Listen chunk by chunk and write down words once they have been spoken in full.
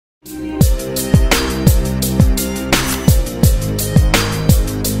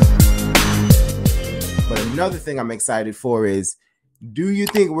another thing I'm excited for is, do you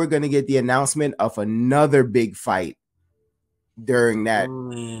think we're going to get the announcement of another big fight during that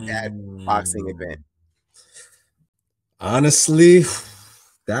boxing event? Honestly,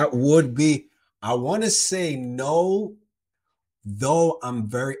 that would be, I want to say no, though I'm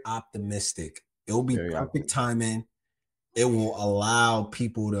very optimistic. It will be perfect timing. It will allow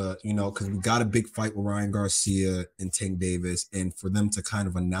people to, because we got a big fight with Ryan Garcia and Tank Davis, and for them to kind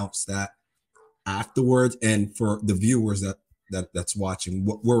of announce that afterwards, and for the viewers that's watching,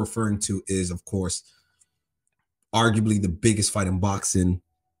 what we're referring to is, of course, arguably the biggest fight in boxing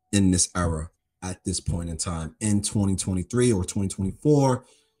in this era at this point in time in 2023 or 2024.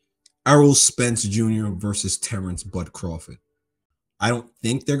 Errol Spence Jr. versus Terrence Bud Crawford. I don't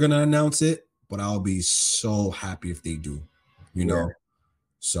think they're gonna announce it, but I'll be so happy if they do. You know.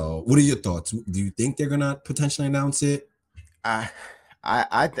 So, what are your thoughts? Do you think they're gonna potentially announce it? I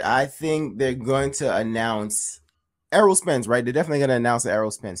think they're going to announce Errol Spence, right? They're definitely gonna announce the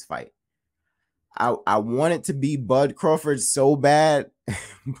Errol Spence fight. I want it to be Bud Crawford so bad,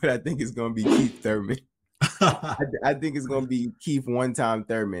 but I think it's gonna be Keith Thurman. I think it's gonna be Keith one-time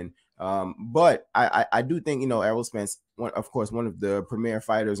Thurman. But I do think, Errol Spence, of course, one of the premier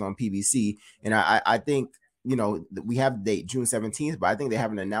fighters on PBC, and I think, we have the date June 17th, but I think they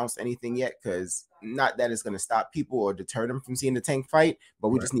haven't announced anything yet, because not that it's going to stop people or deter them from seeing the Tank fight, but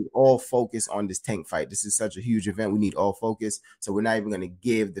we just need all focus on this Tank fight. This is such a huge event. We need all focus. So we're not even going to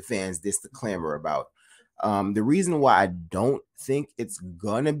give the fans this to clamor about. The reason why I don't think it's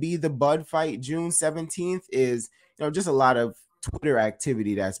going to be the Bud fight June 17th is, just a lot of Twitter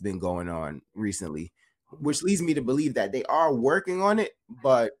activity that's been going on recently, which leads me to believe that they are working on it,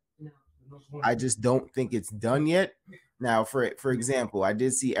 but I just don't think it's done yet. Now, for example, I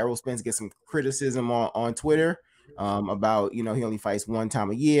did see Errol Spence get some criticism on Twitter about, he only fights one time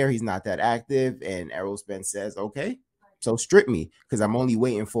a year. He's not that active. And Errol Spence says, okay, so strip me, because I'm only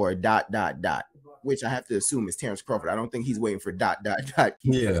waiting for a ... which I have to assume is Terrence Crawford. I don't think he's waiting for ...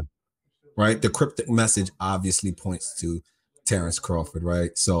 Yeah, right. The cryptic message obviously points to Terrence Crawford,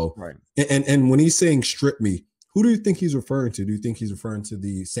 right? So, right. And when he's saying strip me, who do you think he's referring to? Do you think he's referring to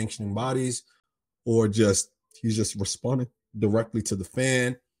the sanctioning bodies, or he's just responding directly to the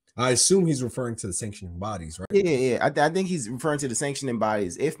fan? I assume he's referring to the sanctioning bodies, right? Yeah. I think he's referring to the sanctioning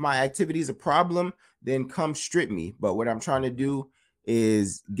bodies. If my activity is a problem, then come strip me. But what I'm trying to do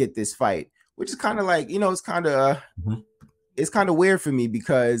is get this fight, which is kind of like, it's kind of weird for me,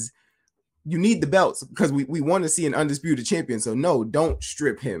 because you need the belts, because we want to see an undisputed champion. So no, don't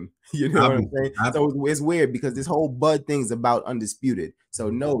strip him. You know what I'm saying? So it's weird, because this whole Bud thing's about undisputed. So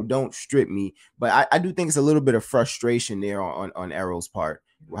no, don't strip me. But I do think it's a little bit of frustration there on Errol's part.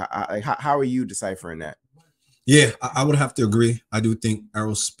 How are you deciphering that? Yeah, I would have to agree. I do think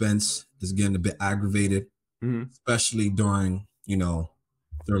Errol Spence is getting a bit aggravated, especially during,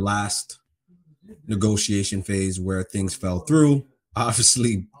 their last negotiation phase where things fell through.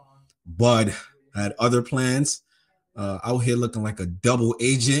 Obviously, Bud had other plans, out here looking like a double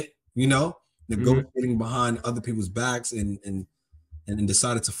agent, negotiating behind other people's backs, and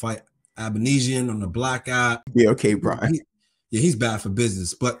decided to fight Abanesian on the Black app. Yeah, okay, Brian. He's bad for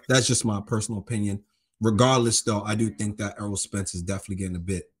business, but that's just my personal opinion. Regardless, though, I do think that Errol Spence is definitely getting a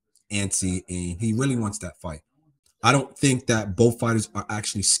bit antsy, and he really wants that fight. I don't think that both fighters are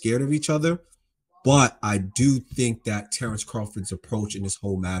actually scared of each other, but I do think that Terrence Crawford's approach in this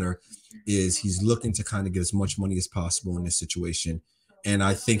whole matter is he's looking to kind of get as much money as possible in this situation. And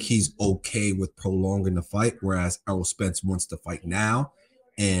I think he's okay with prolonging the fight, whereas Errol Spence wants to fight now.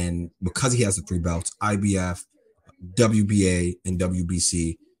 And because he has the 3 belts, IBF, WBA, and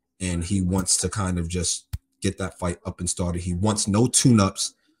WBC, and he wants to kind of just get that fight up and started. He wants no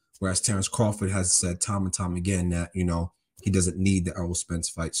tune-ups, whereas Terrence Crawford has said time and time again that, he doesn't need the Errol Spence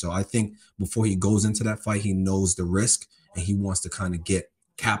fight. So I think before he goes into that fight, he knows the risk, and he wants to kind of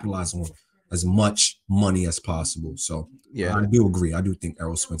capitalize on as much money as possible. So yeah, I do agree. I do think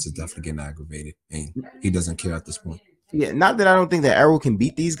Errol Spence is definitely getting aggravated, and he doesn't care at this point. Yeah, not that I don't think that Errol can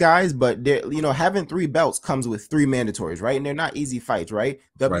beat these guys, but having 3 belts comes with 3 mandatories, right? And they're not easy fights, right?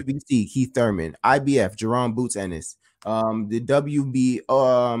 WBC, Keith Thurman; IBF, Jerome Boots Ennis; the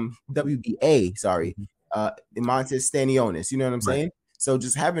WBA, sorry, Montes Stanionis. You know what I'm saying? So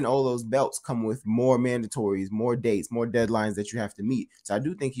just having all those belts come with more mandatories, more dates, more deadlines that you have to meet. So I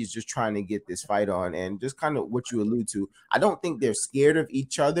do think he's just trying to get this fight on, and just kind of what you allude to. I don't think they're scared of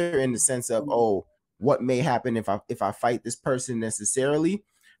each other in the sense of, oh, what may happen if I fight this person necessarily.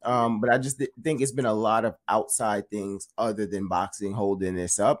 But I just think it's been a lot of outside things other than boxing holding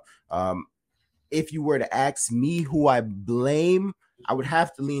this up. if you were to ask me who I blame, I would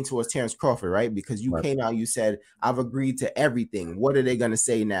have to lean towards Terrence Crawford, right? Because you came out, you said, I've agreed to everything. What are they going to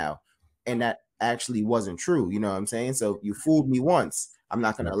say now? And that actually wasn't true. You know what I'm saying? So you fooled me once. I'm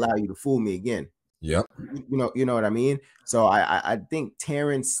not going to allow you to fool me again. Yep. You know what I mean? So I think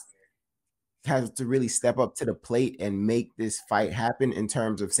Terrence has to really step up to the plate and make this fight happen in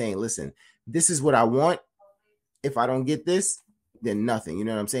terms of saying, listen, this is what I want. If I don't get this, then nothing. You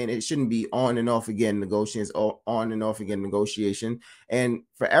know what I'm saying? It shouldn't be on and off again negotiations, on and off again negotiation. And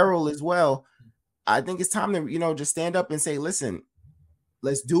for Errol as well, I think it's time to, you know, just stand up and say, listen,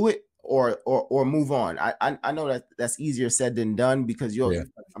 let's do it or move on. I know that that's easier said than done because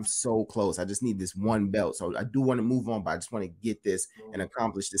I'm so close. I just need this one belt. So I do want to move on, but I just want to get this and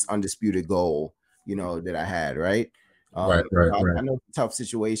accomplish this undisputed goal, you know, that I had, right? Right. I know it's a tough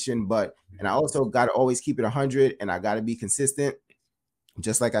situation, and I also got to always keep it 100 and I got to be consistent.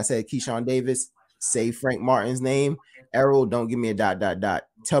 Just like I said, Keyshawn Davis, say Frank Martin's name. Errol, don't give me a ...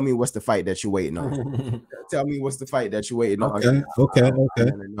 Tell me what's the fight that you're waiting on. Tell me what's the fight that you're waiting on. Okay. I want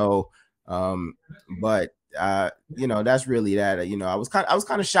to know. But you know, that's really that. You know, I was kind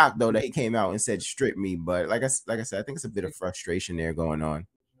of shocked though that he came out and said strip me. But like I said, I think it's a bit of frustration there going on.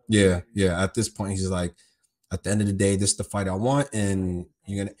 Yeah. At this point, he's like, at the end of the day, this is the fight I want, and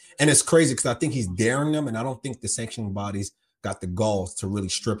you're gonna. And it's crazy because I think he's daring them, and I don't think the sanctioning bodies got the balls to really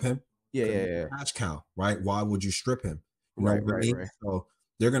strip him. Yeah. Cash cow, right? Why would you strip him? You know right. So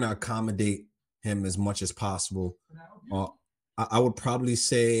they're gonna accommodate him as much as possible. I would probably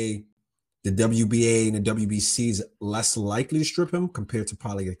say the WBA and the WBC is less likely to strip him compared to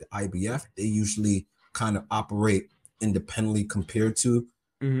probably like the IBF. They usually kind of operate independently compared to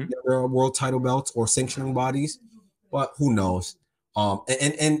their world title belts or sanctioning bodies, but who knows?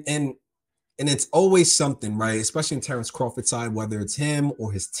 And it's always something, right? Especially in Terrence Crawford's side, whether it's him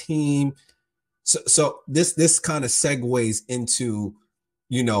or his team. So this kind of segues into,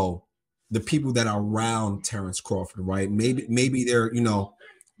 you know, the people that are around Terrence Crawford, right? Maybe they're, you know,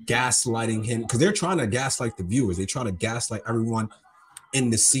 gaslighting him because they're trying to gaslight the viewers. They try to gaslight everyone in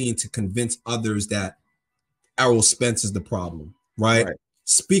the scene to convince others that Errol Spence is the problem, right?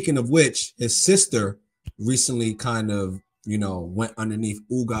 Speaking of which, his sister recently kind of, you know, went underneath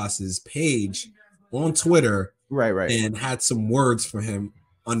Ugas's page on Twitter, and had some words for him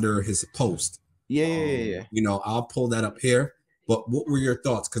under his post. Yeah. You know, I'll pull that up here. But what were your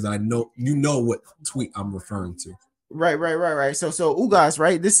thoughts? Because I know you know what tweet I'm referring to. Right. So Ugas,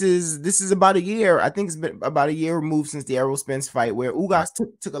 right? This is about a year. I think it's been about a year removed since the Errol Spence fight, where Ugas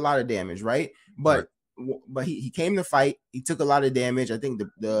took a lot of damage, right? But he came to fight. He took a lot of damage. I think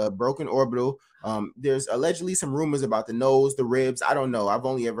the broken orbital. There's allegedly some rumors about the nose, the ribs. I don't know. I've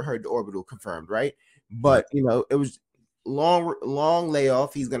only ever heard the orbital confirmed, right? But you know, it was long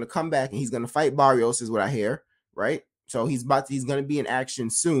layoff. He's gonna come back and he's gonna fight Barrios, is what I hear, right? So he's gonna be in action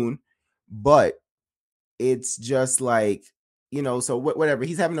soon, but it's just like, you know, so whatever.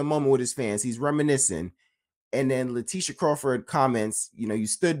 He's having a moment with his fans. He's reminiscing. And then Letitia Crawford comments, you know, you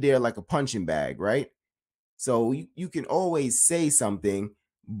stood there like a punching bag, right? So you can always say something,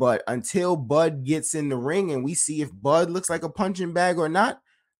 but until Bud gets in the ring and we see if Bud looks like a punching bag or not,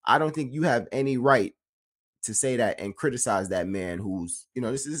 I don't think you have any right to say that and criticize that man who's, you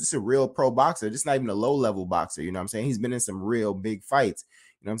know, this is a real pro boxer. This is not even a low-level boxer, you know what I'm saying? He's been in some real big fights.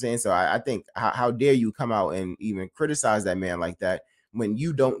 You know what I'm saying? So I think how dare you come out and even criticize that man like that when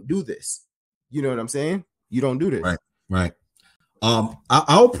you don't do this? You know what I'm saying? You don't do this. Right.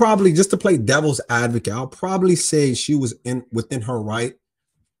 I'll probably, just to play devil's advocate, I'll probably say she was within her right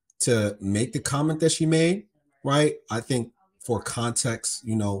to make the comment that she made, right? I think for context,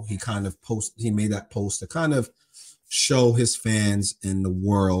 you know, he made that post to kind of show his fans in the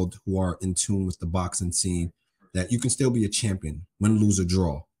world who are in tune with the boxing scene that you can still be a champion, win, lose, or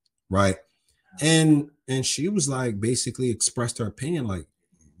draw, right? And she was like, basically expressed her opinion like,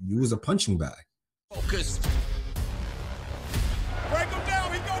 you was a punching bag. Focus. Break him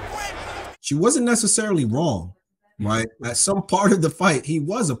down, he go quick. She wasn't necessarily wrong, right? At some part of the fight, he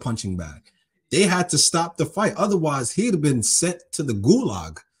was a punching bag. They had to stop the fight. Otherwise, he'd have been sent to the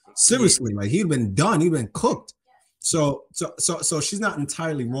gulag. Seriously, like he'd been done, he'd been cooked. So she's not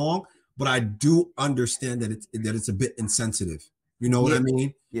entirely wrong. But I do understand that it's a bit insensitive. You know what I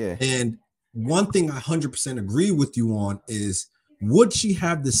mean? Yeah. And one thing I 100% agree with you on is, would she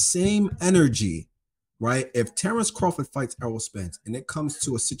have the same energy, right? If Terrence Crawford fights Errol Spence and it comes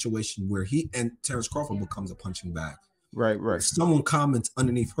to a situation where he and Terrence Crawford becomes a punching bag. Right. If someone comments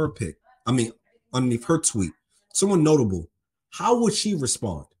underneath her underneath her tweet, someone notable, how would she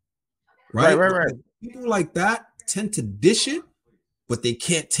respond? Right. Right. People like that tend to dish it, but they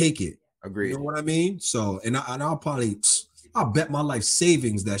can't take it. You know what I mean? So, and I'll bet my life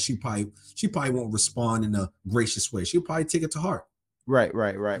savings that she probably won't respond in a gracious way. She'll probably take it to heart. Right.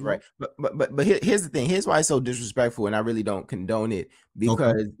 But here's the thing. Here's why it's so disrespectful, and I really don't condone it,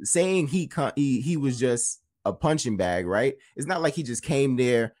 because saying he was just a punching bag, right? It's not like he just came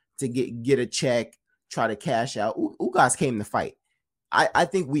there to get a check, try to cash out. Ugas came to fight. I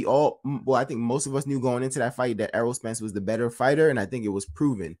think I think most of us knew going into that fight that Errol Spence was the better fighter, and I think it was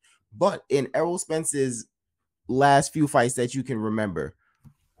proven. But in Errol Spence's last few fights that you can remember,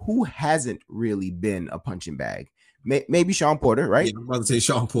 who hasn't really been a punching bag? Maybe Sean Porter, right? Yeah, I'm about to say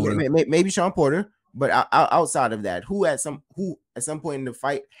Sean Porter. Maybe Sean Porter, but outside of that, who at some point in the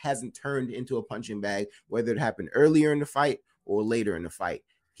fight hasn't turned into a punching bag, whether it happened earlier in the fight or later in the fight?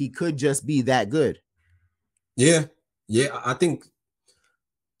 He could just be that good. Yeah, I think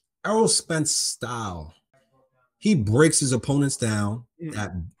Errol Spence's style, he breaks his opponents down.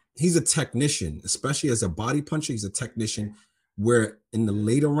 He's a technician, especially as a body puncher. He's a technician where in the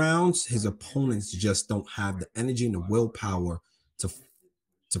later rounds, his opponents just don't have the energy and the willpower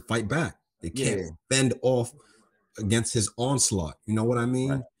to fight back. They can't fend off against his onslaught. You know what I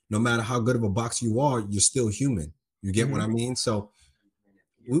mean? Right. No matter how good of a boxer you are, you're still human. You get what I mean? So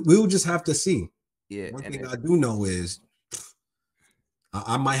we'll just have to see. Yeah. One thing I do know is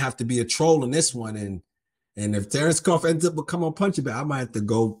I might have to be a troll in this one, and if Terrence Crawford ends up becoming a punching bag, I might have to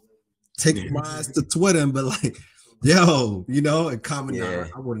go take my ass to Twitter and be like, yo, and comment. Yeah.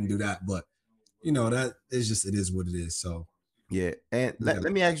 I wouldn't do that, but that is just, it is what it is. So yeah. And let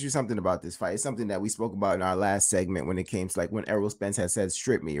me ask you something about this fight. It's something that we spoke about in our last segment when it came to like when Errol Spence had said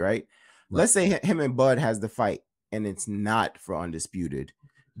strip me, right? Let's say him and Bud has the fight and it's not for undisputed.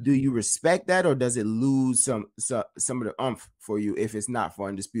 Do you respect that, or does it lose some of the umph for you if it's not for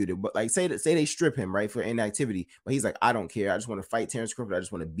undisputed? But like say they strip him, right, for inactivity, but he's like, I don't care. I just want to fight Terrence Crawford. I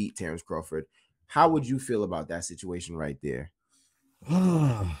just want to beat Terrence Crawford. How would you feel about that situation right there?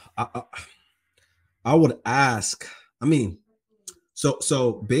 I would ask. I mean,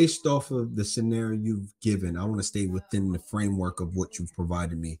 so based off of the scenario you've given, I want to stay within the framework of what you've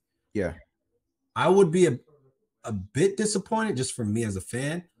provided me. Yeah, I would be a bit disappointed just for me as a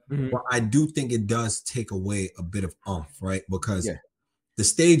fan, but I do think it does take away a bit of umph, right? Because the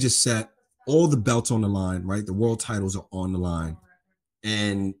stage is set, all the belts on the line, right? The world titles are on the line,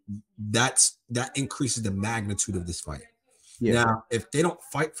 and that increases the magnitude of this fight. Yeah. Now, if they don't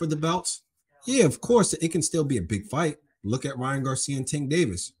fight for the belts, of course it can still be a big fight. Look at Ryan Garcia and Tank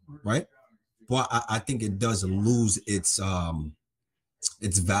Davis, right? But I think it does lose its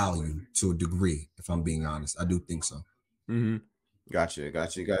value to a degree, if I'm being honest. I do think so. Gotcha.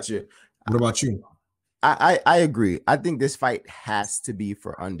 What about you? I agree. I think this fight has to be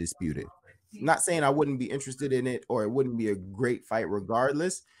for undisputed. Not saying I wouldn't be interested in it or it wouldn't be a great fight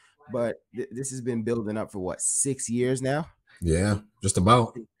regardless, but this has been building up for what, 6 years now? Yeah, just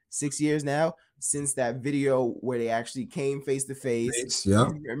about 6 years now since that video where they actually came face to face. Yeah.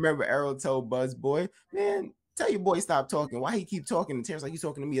 Remember Errol told Buzz boy, man, tell your boy stop talking. Why he keep talking? And Terrence like he's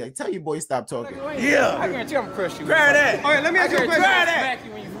talking to me. Like, tell your boy stop talking. Yeah. I guarantee I'm gonna crush you. Grab that. All right, let me ask you a question. Grab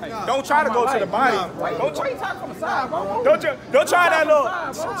that. Don't try to go to the body. Why you talking from the side, bro? Don't try that little.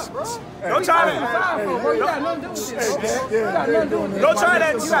 Don't try that. Bro, you got nothing to do with this. You got nothing to do with this. Don't try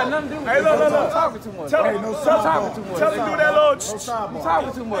that. You got nothing to do with this. Hey, look. Talking too much. Tell him do that little. You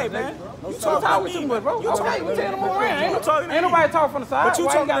talking too much, man. You talking too much, bro. Okay, we tell them around. Ain't nobody talking from the side. But you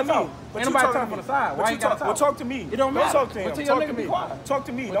talking to me. Ain't nobody talking from the side. Why you gotta talk? Well, talk to me. It don't matter. Talk to him. Tell your nigga to be quiet. Talk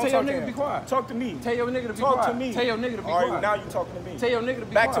to me. Tell your nigga to be quiet. Talk to me. Tell your nigga to be quiet. quiet. Talk to me. Tell your nigga to be quiet. All right, now you talking to me. Tell your nigga to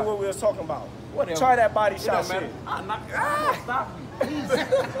be Back quiet. to what we was talking about. Whatever. Try that body shot shit. I'm not stop you. Easy.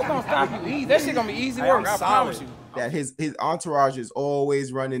 I'm gonna stop you. Easy. That shit gonna be easy work. I promise you. That his entourage is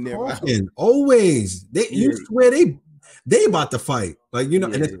always running their mouth. Always. You swear they about to fight. Like,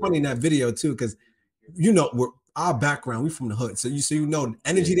 and it's funny in that video too, because we're our background, we from the hood. So the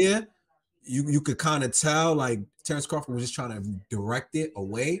energy there, you could kind of tell like Terrence Crawford was just trying to direct it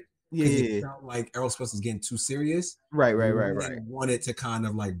away. It felt like Errol Spence was getting too serious. Right. Wanted to kind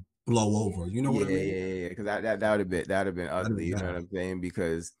of like blow over. You know what I mean? Yeah. Because that would have been ugly. You know what I'm saying?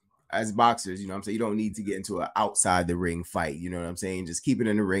 Because as boxers, you know what I'm saying, you don't need to get into an outside the ring fight. You know what I'm saying? Just keep it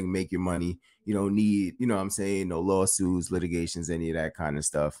in the ring, make your money. You don't need, you know what I'm saying, no lawsuits, litigations, any of that kind of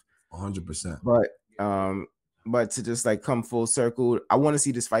stuff. 100%. But to just like come full circle, I want to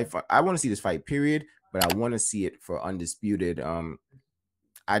see this fight. I want to see this fight, period. But I want to see it for undisputed.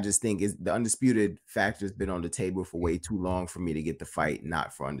 I just think the undisputed factor has been on the table for way too long for me to get the fight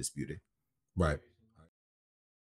not for undisputed. Right.